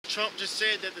Trump just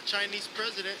said that the Chinese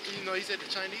president, you know, he said the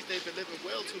Chinese, they've been living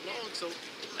well too long. So,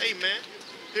 hey, man,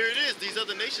 here it is. These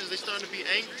other nations, they're starting to be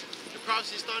angry. The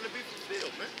prophecy is starting to be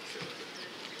fulfilled, man.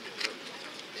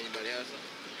 Anybody else?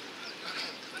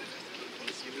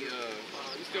 Give me,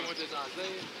 you still want this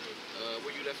Isaiah?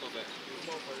 where you left off at?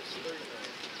 Verse 3.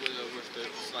 Verse 3.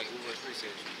 It's like what verse 3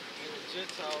 says. And the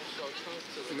Gentiles shall come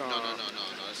to the... No,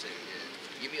 that's it,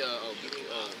 yeah. Give me, give me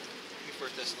 1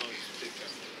 Thessalonians 6.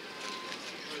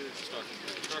 Start from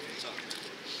the top.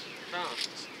 From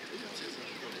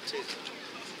the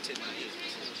 10 years.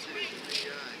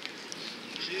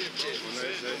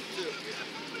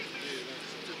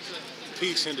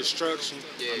 Peace and destruction.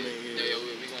 Yeah, I mean, yeah,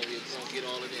 we're gonna get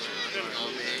all of them. You know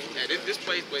what I mean? Yeah, this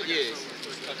place, but yeah.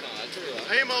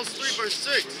 Amos 3 verse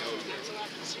 6.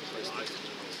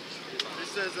 It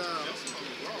says,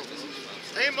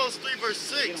 Amos 3 verse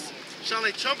 6. Shall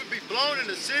a trumpet be blown in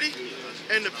the city,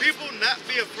 and the people not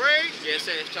be afraid? Yeah, it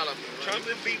says, shall a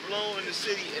trumpet be blown in the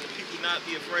city, and the people not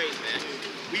be afraid, man.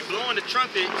 We blowing the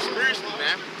trumpet spiritually,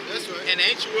 man. That's right. In the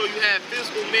ancient world, you had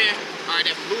physical men, all right,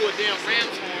 that blew a damn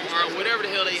ram's horn, or whatever the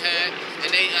hell they had,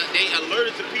 and they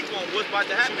alerted the people on what's about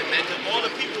to happen, man. Because all the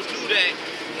people knew that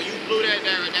when you blew that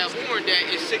horn, that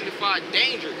it signified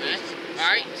danger, man. All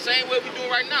right, same way we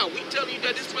doing right now. We telling you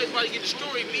that this place about to get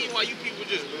destroyed. Meanwhile, you people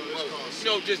just, you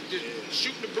know, just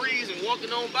shooting the breeze and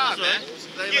walking on by, man.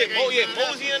 Right.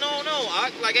 Moseying on.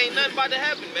 Like ain't nothing about to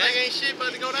happen, man. Like ain't shit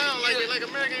about to go down. Like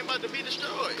America ain't about to be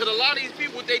destroyed. Cause a lot of these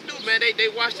people, what they do, man, they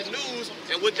watch the news,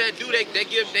 and what that do, they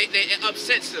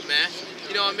upsets them, man.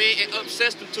 You know what I mean? It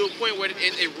upsets them to a point where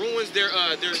it ruins their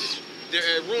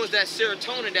it ruins that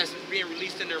serotonin that's being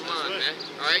released in their mind, man.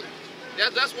 All right.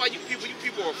 That's why you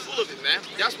people are full of it, man.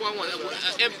 That's why I want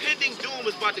impending doom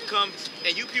is about to come,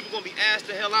 and you people gonna be asked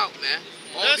the hell out, man.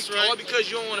 All because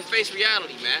you don't want to face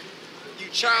reality, man. You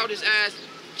childish ass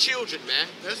children, man.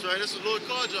 That's right. That's what the Lord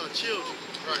called y'all, children.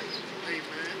 Right. Hey,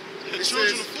 man. The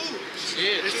children of fools.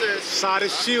 Yeah. It says, Sod's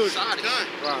children.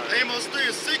 Right. Amos 3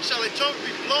 and 6, shall a trumpet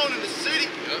be blown in the city,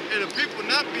 and the people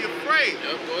not be afraid?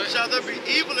 Shall there be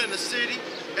evil in the city,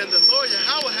 and the Lord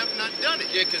Yahweh have not done it?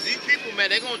 Yeah, because these people,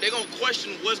 man, they gonna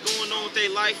question what's going on with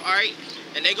their life, all right?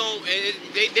 And they don't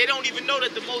even know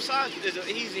that the Most High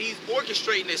he's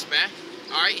orchestrating this, man.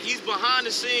 All right, he's behind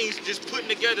the scenes, just putting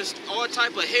together all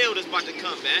type of hell that's about to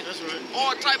come, man. That's right.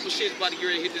 All type of shit's about to get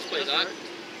ready to hit this place, all right?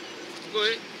 Go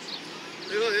ahead.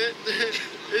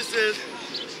 It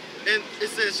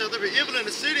says, shall there be evil in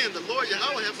the city, and the Lord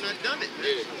Yahweh have not done it?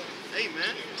 Yeah. Hey,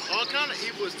 man, all kind of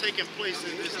evil is taking place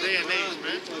in this day and age,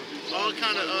 man. All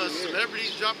kind of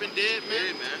celebrities dropping dead, man.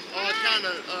 Yeah, man. All kind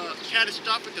of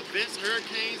catastrophic events,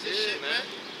 hurricanes and shit, man.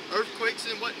 Earthquakes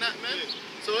and whatnot, man.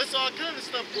 So it's all kind of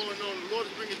stuff going on. The Lord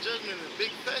is bringing judgment in a big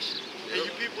fashion. And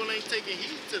you people ain't taking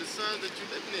heed to the signs that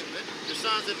you're living in, man. The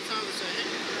signs that the times are saying.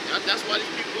 That's why these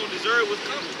people gonna deserve what's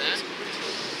coming, man.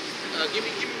 Give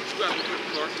me what you got real quick,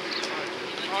 Clark.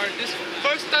 All right, this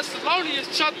 1 Thessalonians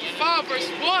chapter 5, verse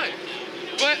 1.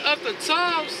 But of the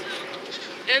times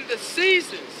and the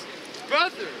seasons,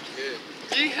 brother,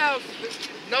 ye have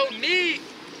no need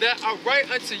that I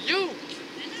write unto you.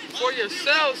 For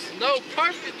yourselves know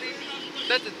perfectly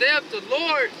that the day of the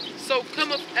Lord so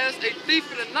cometh as a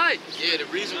thief in the night. Yeah, the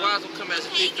reason why it's gonna come as a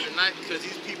thief in the night because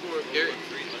these people they're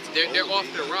off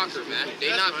their rocker, man.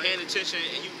 They're not paying attention,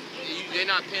 and they're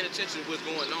not paying attention to what's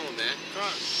going on, man.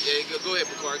 Yeah, go ahead,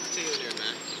 Picard. Continue there,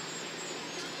 man.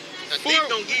 A thief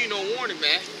don't give you no warning,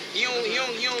 man. He don't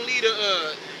lead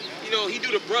a you know, he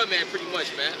do the bruh man pretty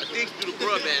much, man. A thief do the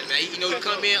bruh man, man. You know, he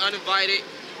come in uninvited.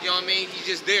 You know what I mean? He's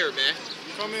just there, man.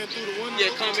 Come in through the window.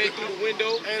 Yeah, come in through the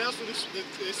window. Hey, that's what it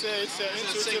said. It said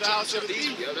enter to the house of the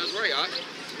thief. Yeah, that's right, all right.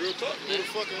 Real talk, man.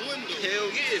 Through the fucking window.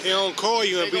 Hell yeah. He don't call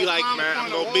you and be like, man,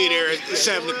 I'm gonna be there at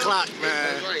 7 o'clock, man.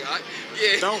 That's right, all right.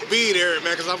 Yeah. Don't be there,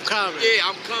 man, because I'm coming. Yeah,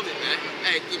 I'm coming, man.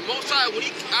 Hey, most time when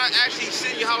I actually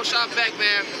send your house shot back,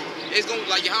 man, it's gonna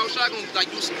like your house shot gonna like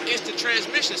do some instant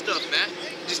transmission stuff, man.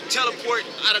 Just teleport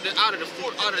out of the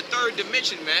third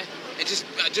dimension, man, and just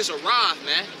arrive,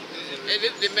 man.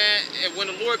 And man, and when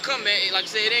the Lord come, man, like I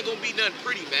said, it ain't gonna be nothing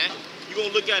pretty, man. You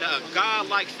gonna look at a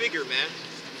God-like figure, man.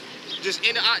 Just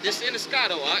in the sky,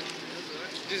 though, all right?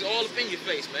 Just all up in your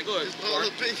face, man. Go ahead, Picard. All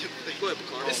up in your face. Go ahead,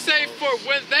 Picard. It say, for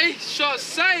when they shall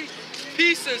say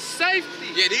peace and safety.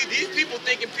 Yeah, these people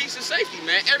thinking peace and safety,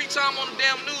 man. Every time on the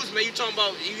damn news, man,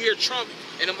 you hear Trump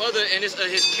and them other and his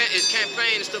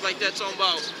campaign and stuff like that talking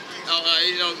about,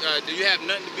 you know, do you have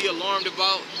nothing to be alarmed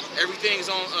about? Everything's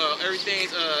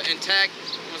intact.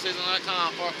 You want to say something like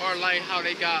that? Or like how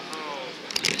they got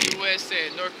the U.S.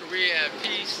 said North Korea at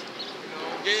peace. You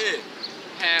know? Yeah.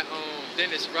 Had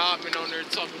Dennis Rodman on there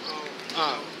talking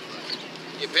about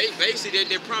Yeah, basically,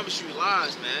 they promise you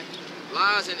lies, man.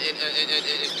 Lies and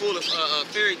full of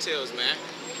fairy tales, man.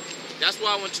 That's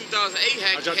why when 2008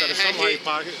 hit,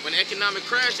 when the economic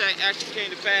crash actually came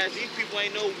to pass, these people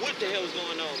ain't know what the hell was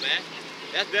going on, man.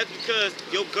 That's because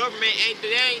your government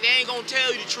they ain't gonna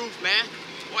tell you the truth, man.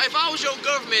 Well, if I was your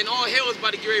government and all hell was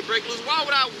about to get ready to break loose, why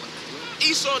would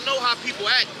Esau know how people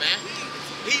act, man?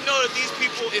 He know that these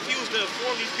people, if he was to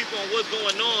inform these people on what's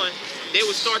going on, they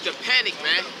would start to panic,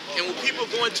 man. And when people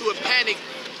go into a panic,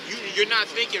 you're not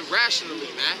thinking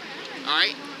rationally, man. All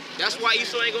right? That's why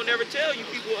Esau ain't gonna never tell you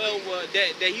people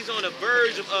that he's on the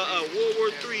verge of World War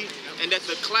III and that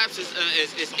the collapse is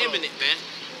imminent, man.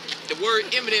 The word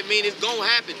imminent means it's gonna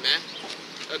happen, man.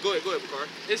 Go ahead, Bakar.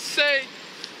 It say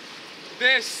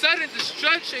there's sudden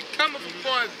destruction coming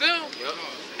upon them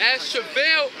as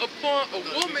travail upon a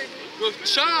woman with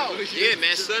child. Yeah,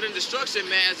 man, sudden destruction,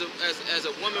 man, as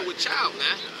a woman with child,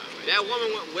 man. That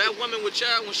woman with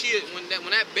child, when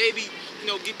that baby, you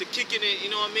know, get to kicking it, you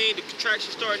know what I mean, the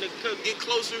contraction starting to get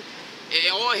closer,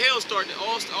 and all hell starting,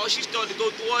 she started to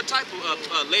go through all type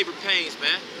of labor pains,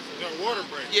 man. Water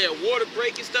break. Yeah, water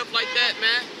break and stuff like that,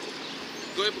 man.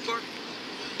 Go ahead, Bakar.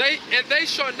 They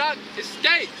shall not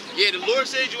escape. Yeah, the Lord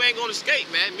says you ain't gonna escape,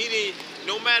 man. Meaning,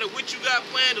 no matter what you got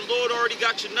planned, the Lord already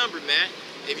got your number, man.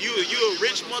 If you a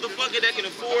rich motherfucker that can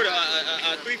afford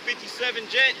a 357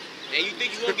 jet, and you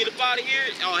think you gonna get up out of here,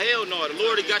 oh hell no, the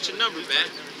Lord already got your number, man.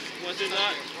 Once it's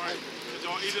not. Right.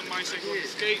 Y'all Edomites ain't gonna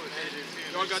escape.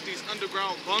 Y'all got these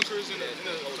underground bunkers in the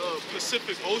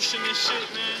Pacific Ocean and shit,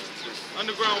 man.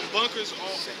 Underground bunkers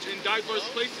all in diverse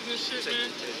places and shit, man.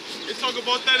 They talk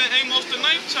about that in Amos the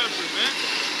 9th chapter, man.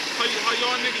 How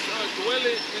y'all niggas dwell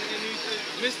in these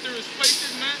mysterious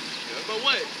places, man. But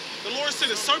what? The Lord said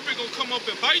the serpent gonna come up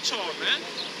and bite y'all, man.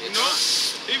 You know?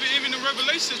 Even the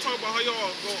Revelations talk about how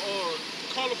y'all go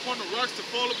call upon the rocks to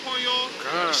fall upon y'all,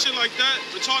 shit like that,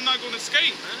 but y'all not gonna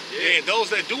escape, man. Yeah, and those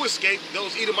that do escape,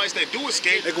 those Edomites that do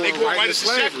escape, they going right into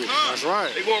slavery. That's right.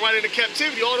 They going right into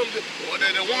captivity. All them,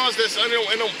 the ones that's in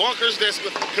them bunkers that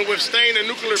can withstand a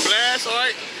nuclear blast, all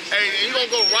right? Hey, you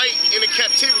gonna go right into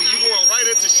captivity. You going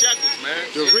right into shackles, man.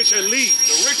 The rich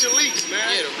elites. The rich elites, man.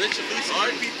 Yeah, the rich elites. All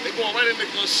right, they going right into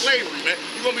slavery, man.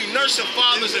 You gonna be nursing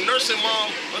fathers and nursing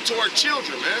moms unto our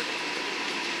children, man.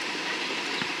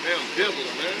 Damn devils,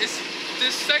 man. It's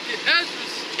this second Ezra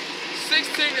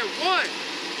 16:1.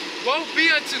 Woe be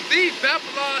unto thee,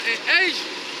 Babylon and Asia.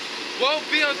 Woe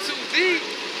be unto thee,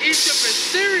 Egypt and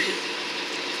Syria.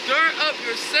 Stir up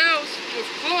yourselves with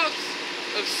cloths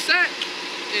of sack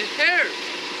and hair.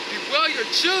 Bewail your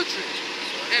children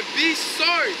and be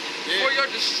sorry, for your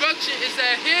destruction is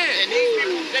at hand. And these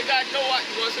people, they got no idea.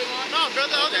 You want to say one? No,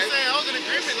 brother, I was just saying, I was in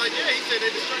agreement. Like, yeah, he said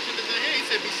their destruction is at hand. He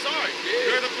said, be sorry.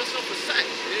 Gird up yourself for sack.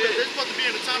 They're supposed to be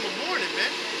in a time of mourning,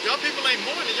 man. Y'all people ain't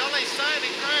mourning. Y'all ain't sighing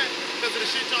and crying because of the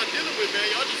shit y'all dealing with, man.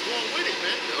 Y'all just going with it,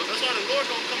 man. That's why the Lord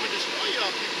gonna come and destroy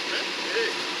y'all people, man.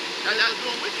 That's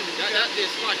doing wickedness. That's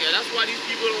smart, yeah. That's why these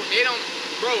people,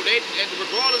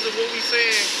 regardless of what we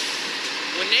saying,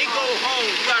 when they go home,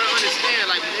 you gotta understand,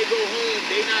 like when they go home,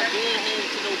 they not going home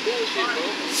to no bullshit, bro.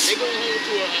 They going home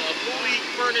to a fully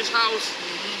furnished house,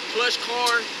 plush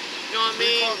car, you know what I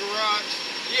mean? 3-car garage.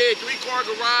 Yeah, 3-car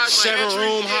garage.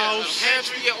 7-room house.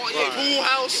 Pantry, Pool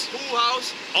house. Pool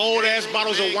house. Old ass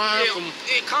bottles of wine from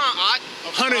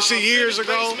hundreds of years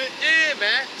ago. Yeah,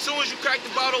 man. As soon as you crack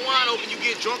the bottle of wine open, you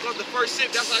get drunk off the first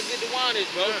sip. That's how good the wine is,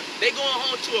 bro. They going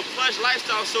home to a plush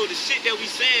lifestyle, so the shit that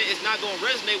we saying is not gonna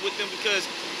resonate with them because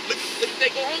look what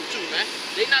they go home to, man.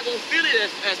 They not gonna feel it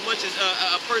as much as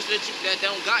a person that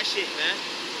don't got shit, man.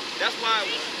 That's why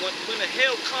when the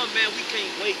hell come, man, we can't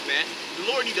wait, man. The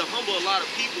Lord need to humble a lot of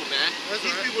people, man.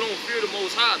 These people don't fear the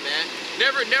Most High, man.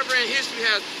 Never in history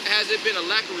has there been a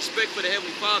lack of respect for the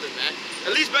Heavenly Father, man.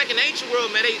 At least back in the ancient world,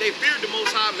 man, they feared the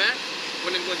Most High, man.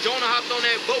 When Jonah hopped on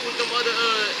that boat with them other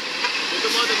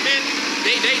men,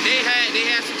 they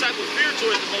had some type of fear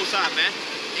towards the Most High, man.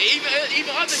 And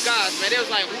even other gods, man, they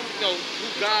was like, who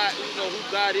God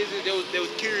is it? They was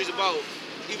curious about.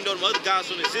 Even though the other gods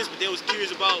don't exist, but they was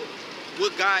curious about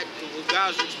what God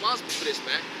was responsible for this,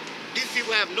 man. These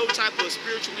people have no type of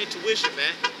spiritual intuition,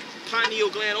 man. Pineal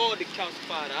gland, all the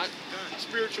calcified,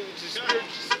 spiritually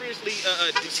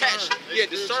detached. Yeah,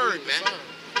 discerned, man.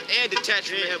 And detached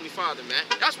from the Heavenly Father, man.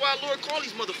 That's why our Lord called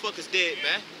these motherfuckers dead,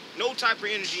 man. No type of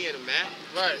energy in them, man.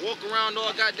 Right. Walk around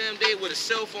all goddamn day with a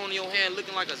cell phone in your hand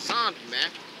looking like a zombie,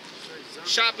 man.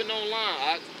 Shopping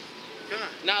online,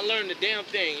 not learning the damn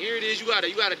thing. Here it is, you got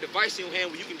a device in your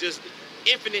hand where you can just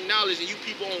infinite knowledge and you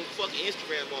people on fucking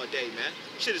Instagram all day, man.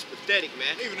 Shit is pathetic,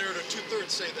 man. Even heard a 2/3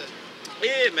 say that.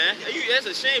 Yeah, man. That's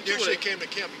a shame too. Your shit came to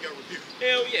camp, you got rebuked.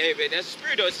 Hell yeah, man. That's the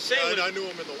spirit though. It's a shame. I knew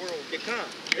him in the world. It come.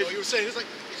 You know, he was saying, it's like,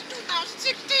 it's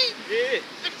 2016. Yeah.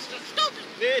 Niggas are stupid.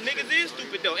 Yeah, niggas is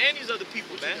stupid though. And these other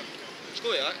people, man.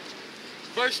 Go ahead.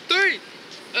 Verse 3.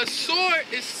 A sword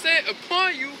is set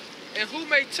upon you, and who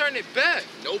may turn it back?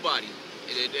 Nobody.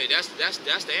 That's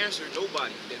the answer.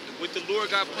 Nobody. What the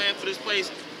Lord got planned for this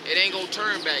place, it ain't gonna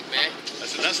turn back, man.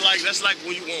 That's like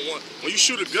when you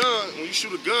shoot a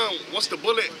gun, once the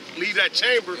bullet leave that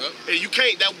chamber, and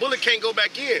that bullet can't go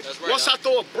back in. That's right, once I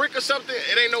throw a brick or something,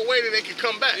 it ain't no way that they can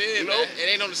come back. Yeah, you know? man. It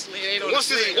ain't on the sling. Once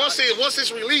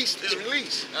it's released, it's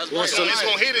released. That's right. So it's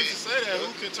gonna hit it. To say that,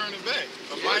 who can turn it back?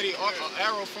 A mighty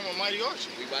arrow from a mighty archer.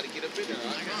 We about to get up in there,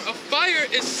 all right? A fire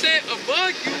is set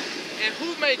among you, and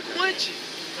who may quench it?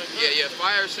 Yeah,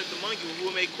 fire sent among you, who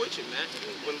may quench it, man.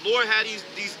 When the Lord had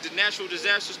the natural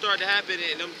disasters start to happen,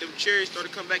 and them chariots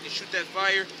started to come back and shoot that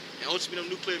fire, and ultimately them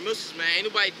nuclear missiles, man,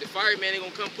 the fireman ain't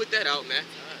gonna come put that out, man.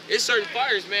 It's certain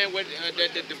fires, man, where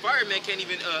the fireman can't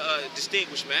even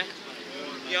distinguish, man.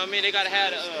 You know what I mean? They gotta have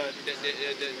the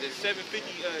 750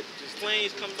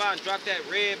 planes come by and drop that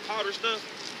red powder stuff.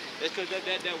 That's because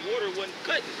that water wasn't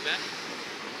cutting, man.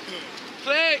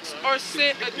 Plagues are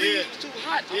sent Yeah. It's too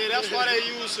hot. Yeah, that's why they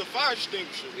use a fire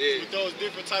extinguisher. Yeah. With those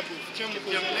different type of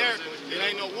chemicals in there. It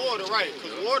ain't no water, right?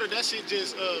 Because water, that shit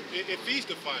just, it feeds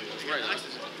the fire. Right.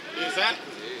 Exactly.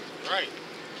 Yeah. Right.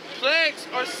 plagues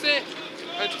are sent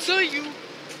unto you,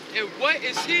 and what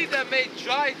is he that may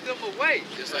drive them away?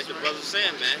 Just like the brother was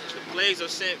saying, man. The plagues are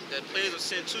sent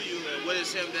to you, and what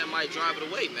is him that might drive it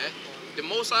away, man? The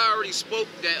Most High already spoke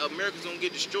that America's gonna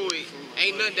get destroyed.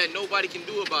 Ain't nothing that nobody can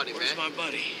do about it, man. Where's my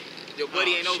buddy? Your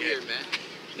buddy ain't over here, man.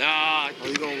 Nah. Oh,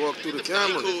 you gonna walk through the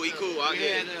camera? He cool. I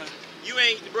get it. You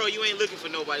ain't looking for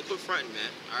nobody. Quit fronting,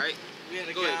 man. All right? We had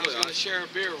a Go guy ahead, I was go gonna ahead. share a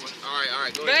beer with. All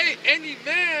right, go ahead.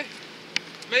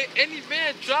 May any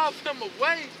man drive him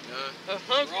away, a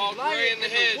hungry We're all gray lion in the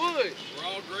in head. the wood? We're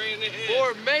all gray in the head.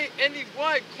 Or may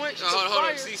anyone quench the Hold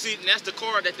fire? on. See, that's the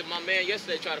card that my man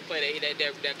yesterday tried to play.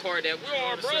 That card that we're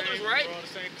all brothers, right?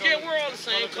 Yeah, we're all the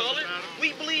same color.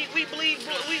 We bleed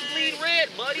red,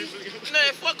 buddy.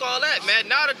 Man, fuck all that,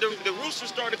 man. Now that the roosters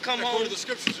started to come home. According to the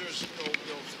scriptures, there's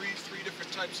three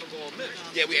different types of men.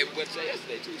 Yeah, we went to say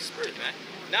yesterday too. Spirit, man.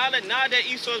 Now that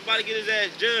Esau's about to get his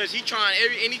ass judged, he trying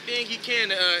anything he can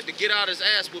to get out his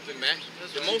ass whooping, man.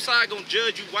 The Most High gonna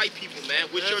judge you white people, man.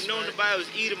 Which you're known in the Bible as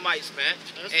Edomites, man.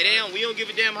 And we don't give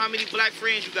a damn how many black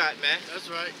friends you got, man. That's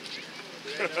right.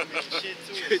 Yeah, that don't mean shit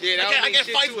to us. Yeah, I got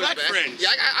 5 black friends.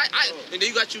 Yeah, and then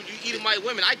you got you Edomite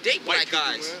women. I date black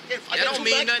guys. That don't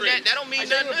mean nothing. That don't mean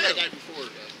nothing.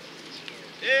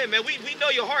 Yeah, man, we know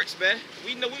your hearts, man.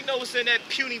 We know what's in that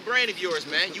puny brain of yours,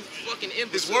 man. You fucking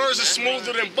imbecile. His words are man.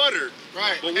 smoother than butter.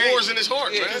 Right. But war's in his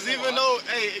heart, man. Because even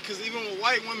when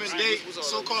white women date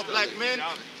so-called black men,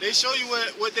 they show you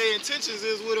what their intentions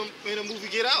is with them in the movie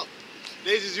Get Out.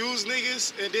 They just use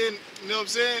niggas and then, you know what I'm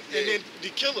saying, and then they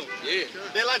kill them. Yeah.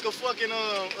 They're like a fucking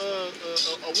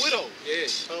a widow.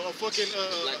 Yeah. A fucking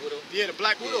Black widow. Yeah, the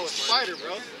black widow, Yeah, a spider,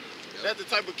 bro. That's the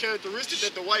type of characteristic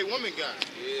that the white woman got.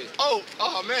 Yeah.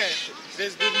 Oh man,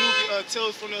 there's the movie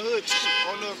Tales from the Hood too.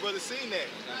 I don't know if brother seen that,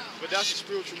 but that's a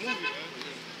spiritual movie,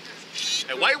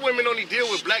 man. And white women only deal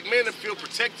with black men that feel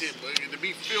protected, but to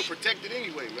feel protected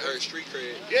anyway, man. Her street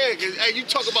cred. Yeah, cause hey, you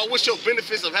talk about what's your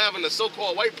benefits of having a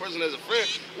so-called white person as a friend.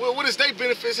 Well, what is their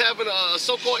benefits having a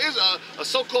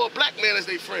so-called black man as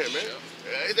their friend, man?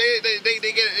 Yeah. They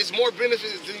get it's more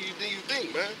benefits than you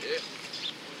think, man. Yeah.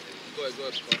 Go ahead,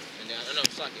 Carl. And then I know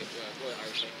Saki. Go ahead,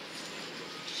 Irish.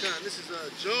 God, this is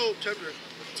Job chapter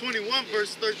 21,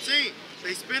 verse 13.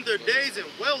 They spend their days in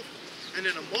wealth, and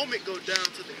in a moment go down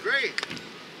to the grave.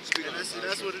 And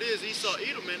that's what it is. Esau,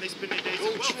 Edom, man, they spend their days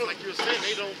in wealth. Like you were saying,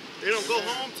 they don't go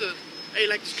home to, hey,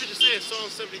 like the scripture says,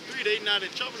 Psalm 73, they not in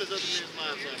trouble as other men's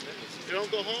lives are, man. They don't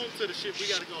go home to the shit we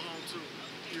gotta go home to.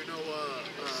 You know,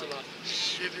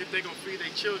 if they gonna feed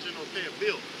their children or pay a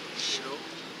bill, you know,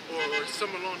 or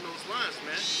something along those lines,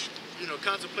 man. You know,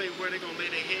 contemplate where they gonna lay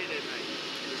their head at night.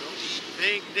 You know,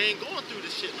 they ain't going through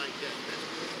the shit like that,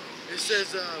 man. It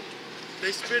says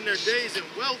they spend their days in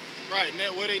wealth. Right,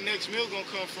 and where their next meal gonna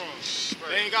come from.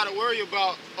 Right. They ain't gotta worry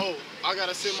about, oh, I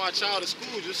gotta send my child to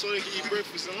school just so they can eat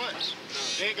breakfast and lunch.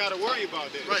 They ain't gotta worry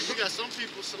about that. Right, you got some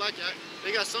people, so like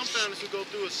they got some families who go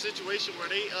through a situation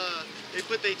where they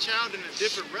put their child in a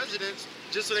different residence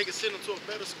just so they can send them to a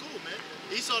better school, man.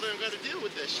 Esau don't gotta deal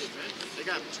with that shit, man. They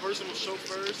got personal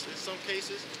chauffeurs in some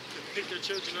cases to pick their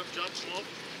children up, drop them off.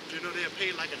 You know, they're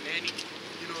paid like a nanny,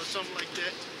 you know, or something like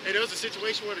that. And there was a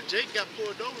situation where the Jake got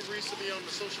pulled over recently on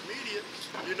the social media,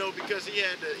 you know, because he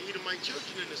had the Edomite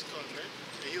children in his car, man.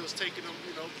 and he was taking them,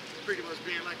 you know, pretty much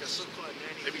being like a so-called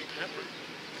nanny. They be peppered.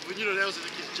 But you know, that was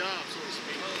like his job, so to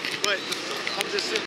speak. But I'm just saying.